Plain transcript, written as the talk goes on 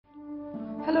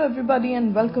Hello everybody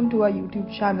and welcome to our YouTube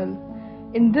channel.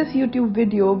 In this YouTube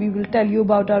video, we will tell you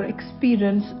about our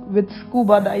experience with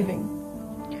scuba diving.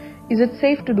 Is it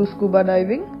safe to do scuba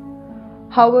diving?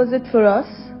 How was it for us?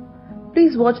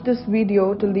 Please watch this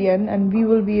video till the end and we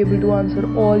will be able to answer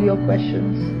all your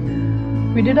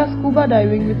questions. We did our scuba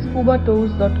diving with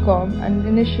scubatours.com and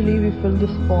initially we filled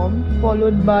this form,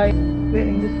 followed by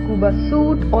wearing the scuba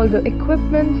suit, all the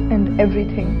equipment and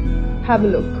everything. Have a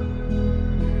look.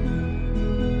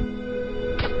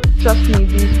 Trust me,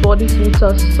 these bodysuits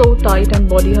are so tight and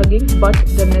body hugging, but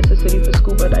they're necessary for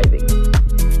scuba diving.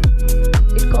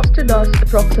 It costed us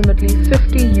approximately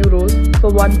 50 euros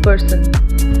for one person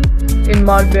in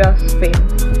Marbella, Spain.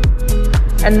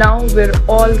 And now we're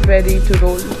all ready to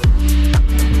roll.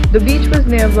 The beach was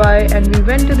nearby and we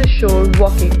went to the shore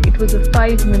walking. It was a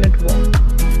 5-minute walk.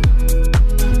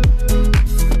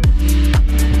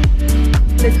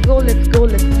 Let's go, let's go,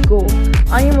 let's go.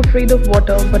 I am afraid of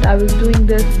water, but I was doing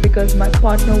this because my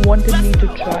partner wanted me to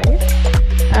try it.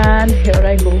 And here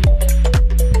I go.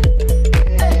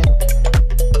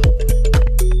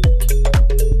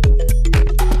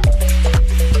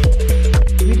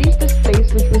 We reached this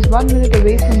place which was 1 minute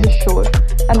away from the shore,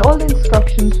 and all the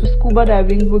instructions for scuba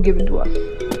diving were given to us.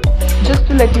 Just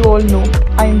to let you all know,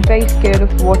 I am very scared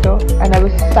of water and I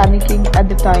was panicking at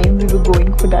the time we were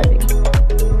going for diving.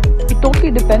 It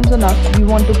totally depends on us. We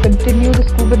want to continue the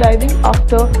scuba diving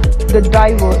after the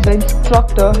diver, the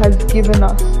instructor, has given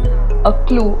us a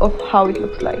clue of how it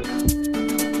looks like.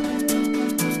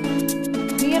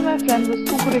 Me and my friend were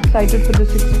super excited for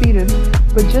this experience,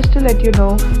 but just to let you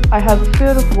know, I have a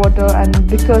fear of water and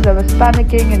because I was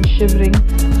panicking and shivering,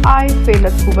 I failed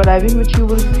at scuba diving, which you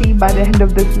will see by the end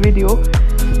of this video.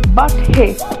 But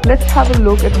hey, let's have a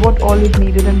look at what all is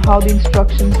needed and how the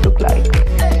instructions look like.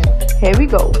 Here we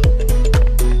go.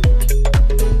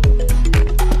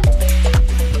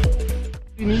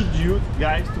 We need you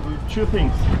guys to do two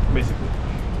things, basically.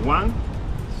 One,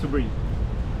 to breathe,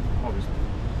 obviously.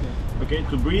 Okay,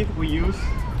 to breathe we use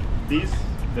this,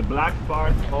 the black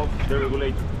part of the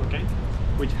regulator, okay?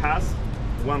 Which has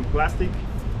one plastic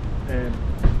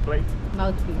plate.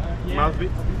 Mouthpiece.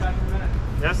 Mouthpiece.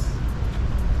 Yes,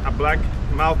 a black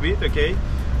mouthpiece, okay?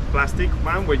 Plastic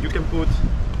one where you can put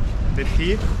the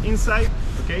teeth inside,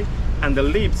 okay? And the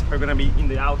lips are gonna be in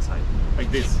the outside,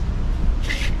 like this.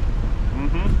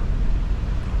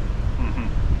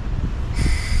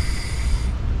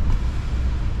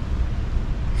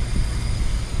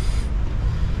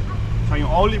 So I'm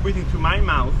only breathing through my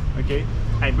mouth, okay?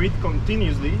 I breathe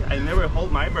continuously, I never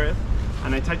hold my breath,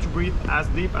 and I try to breathe as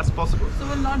deep as possible. So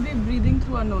we'll not be breathing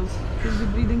through our nose, we'll be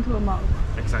breathing through our mouth.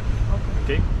 Exactly.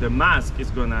 Okay? The mask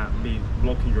is gonna be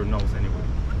blocking your nose anyway,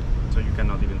 so you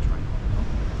cannot even try.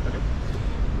 Okay?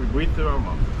 We breathe through our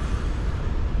mouth.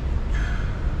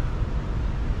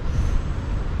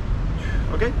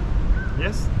 Okay?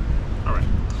 Yes? Alright.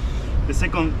 The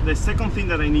second thing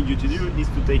that I need you to do is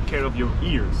to take care of your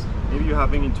ears. Maybe you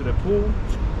have been into the pool,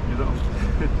 you don't.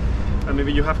 And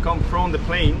maybe you have come from the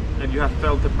plane and you have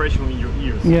felt the pressure in your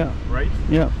ears. Yeah. Right?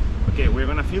 Yeah. Okay, we're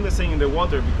gonna feel the same in the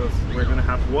water because we're gonna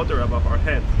have water above our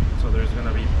head. So there's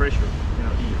gonna be pressure in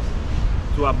our ears.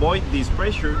 To avoid this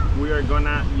pressure, we are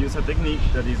gonna use a technique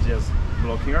that is just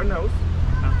blocking our nose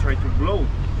and try to blow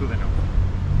through the nose.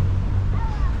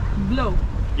 Blow.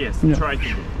 Yes, Yeah. try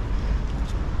to blow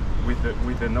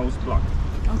with the nose blocked.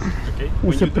 Okay.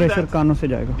 When उससे you do pressure that, कानों से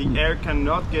जाएगा. the air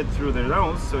cannot get through the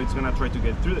nose, so it's gonna try to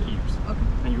get through the ears. Okay.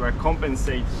 And you are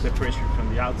compensate the pressure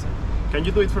from the outside. Can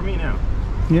you do it for me now?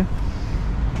 Yeah.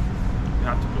 You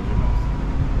have to close your nose.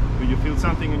 Do you feel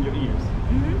something in your ears?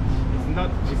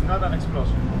 It's not an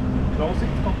explosion. Close it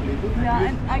completely. Yeah,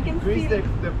 and I can increase feel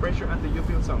the pressure until you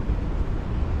feel something.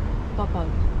 Pop out.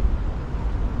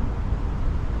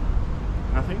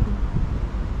 Nothing?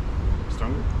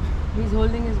 Stronger? He's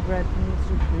holding his breath. He needs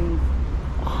to breathe.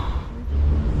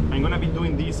 I'm gonna be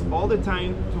doing this all the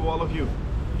time to all of you.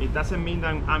 It doesn't mean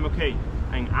that I'm okay.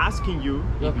 I'm asking you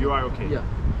if you are okay. Yeah.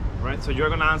 Right? So you're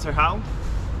gonna answer how?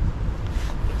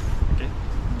 Yes. Okay.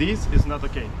 This is not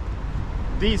okay.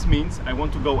 This means I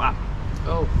want to go up.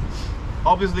 Oh.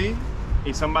 Obviously,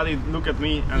 if somebody look at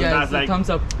me and Yeah, that's it's a like thumbs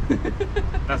up.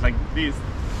 that's like this,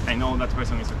 I know that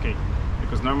person is okay.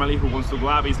 Because normally who wants to go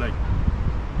up is like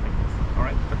this.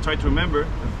 Alright? But try to remember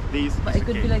that this But is it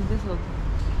could okay. be like this also.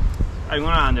 I'm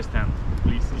gonna understand.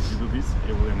 Please, if you do this,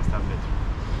 I will understand later.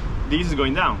 This is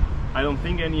going down. I don't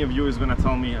think any of you is gonna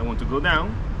tell me I want to go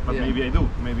down, but Yeah. maybe I do.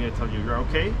 Maybe I tell you you're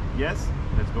okay. Yes,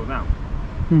 let's go down.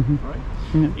 Alright?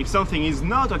 Yeah. If something is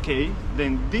not okay,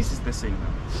 then this is the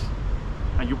signal.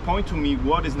 And you point to me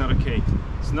what is not okay.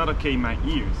 It's not okay my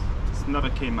ears. It's not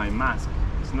okay my mask.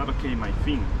 is not okay, my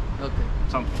fin, Okay.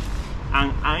 something,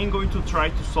 and I'm going to try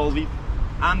to solve it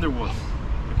underwater.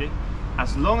 Okay,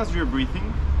 as long as you're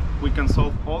breathing, we can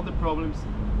solve all the problems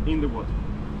in the water.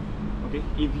 Okay,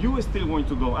 if you are still going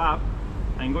to go up,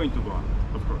 I'm going to go up,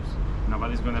 of course.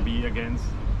 Nobody's gonna be against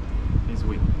his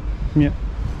will. Yeah.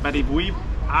 But if we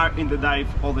are in the dive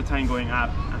all the time going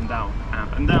up and down,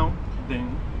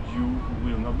 then you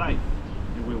will not dive.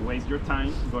 You will waste your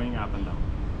time going up and down.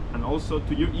 And also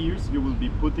to your ears, you will be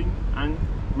putting and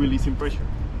releasing pressure,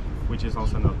 which is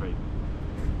also not very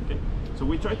good. Okay? So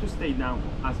we try to stay down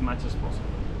as much as possible.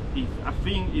 If a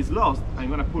fin is lost, I'm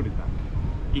gonna put it back.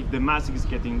 If the mask is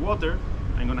getting water,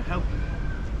 I'm gonna help you.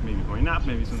 Maybe going up,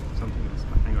 maybe something else.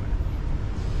 But I'm gonna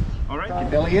help. All right?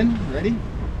 Belly in, ready?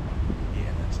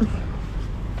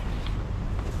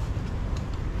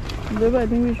 Viv, I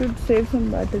think we should save some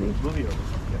battery. Move here.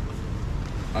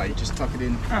 Yeah. You just tuck it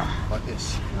in like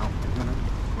this. No,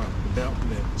 well, The belt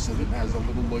there. so that it has a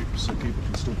little loop so people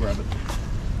can still grab it.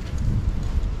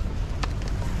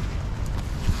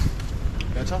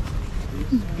 Better?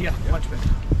 Yeah, much better.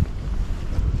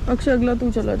 Akshay अगला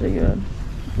तू चला जाइए यार.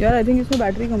 यार I think इसमें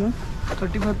battery कम है.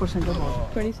 35% of all.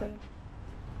 27.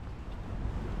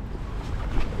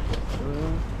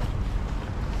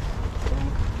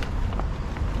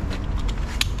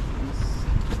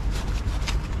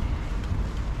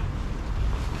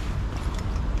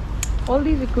 All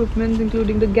these equipments,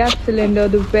 including the gas cylinder,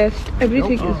 the vest,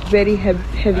 everything is very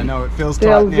heavy. I know it feels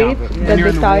There are tight now, weights but that when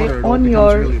you're they in the tie water, it all on becomes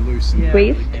your really loose. And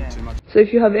waist. too much. So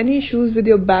if you have any issues with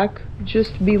your back,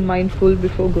 just be mindful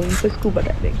before going for scuba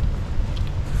diving.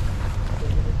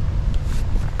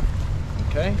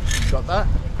 Okay, you got that?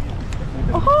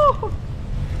 Oh!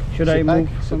 Should I Sit back, move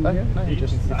sit from back? here? No, you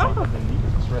just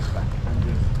rest back and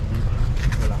just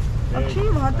relax. Akshay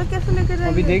वहाँ तक कैसे लेके अभी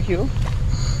जाएंगे? देखियो.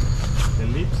 The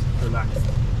lips, relax.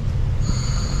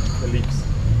 The lips.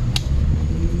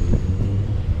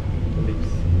 The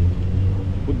lips.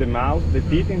 Put the mouth, the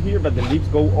teeth in here, but the lips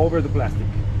go over the plastic.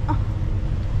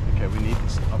 Okay, we need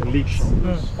this up The on lips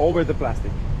shoulders. over the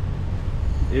plastic.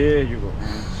 There you go.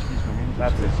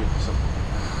 That's it.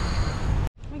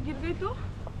 मैं गिर गई तो?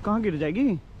 कहाँ गिर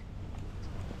जाएगी?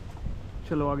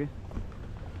 चलो आगे.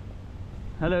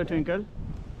 Hello, Twinkle.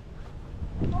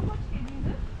 How much kg is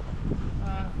it?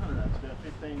 That's about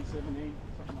 15, 17,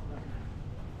 something like that.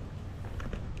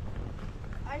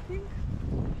 I think.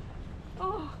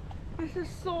 Oh, this is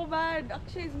so bad.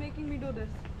 Akshay is making me do this.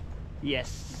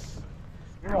 Yes.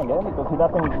 No, no, because he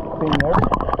doesn't seem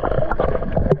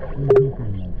nervous.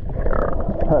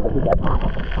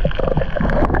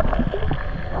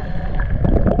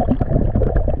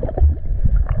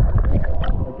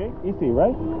 Okay, easy,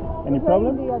 right? Any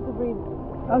problem? You have to breathe.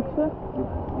 Akshay?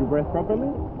 You breathe properly?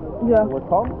 Yeah. You were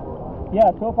calm? Yeah,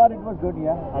 so far it was good,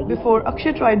 yeah. Before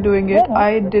Akshay tried doing it,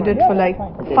 I did it for like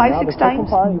 5-6 times,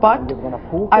 but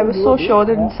I was so sure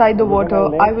that inside the water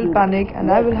I will panic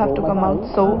and I will have to come out,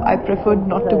 so I preferred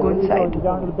not to go inside. You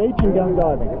down to the beach or you going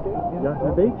diving? You down to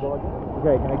the beach?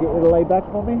 Okay, can I get you to lay back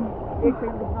for me?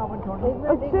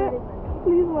 Akshay,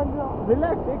 please one more.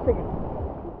 Relax, एक second.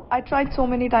 I tried so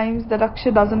many times that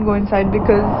Akshay doesn't go inside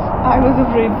because I was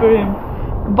afraid for him.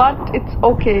 But it's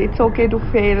okay to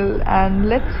fail, and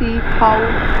let's see how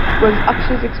was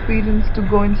Akshay's experience to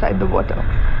go inside the water.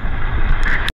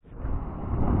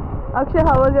 Akshay,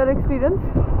 how was your experience?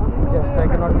 Just I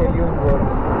cannot tell you in words.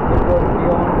 It was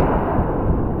beyond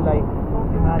like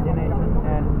imagination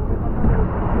and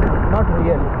not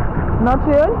real. Not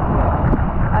real?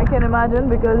 I can imagine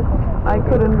because I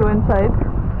couldn't go inside.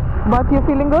 But you're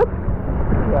feeling good?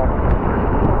 Yeah.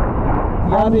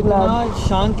 यार इतना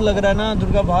शांत लग रहा है ना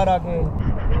दुर्गा बाहर आके.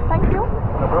 Thank you.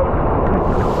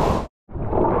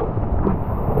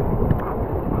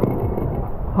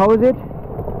 How was it?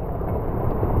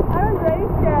 I was very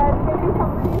scared. Maybe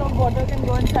somebody from water can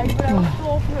go inside, but I was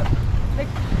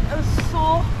I was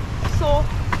so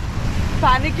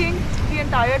panicking the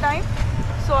entire time.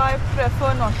 So I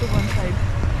prefer not to go inside.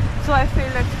 So I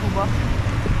failed at scuba,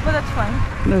 but that's fine.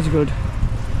 That's good.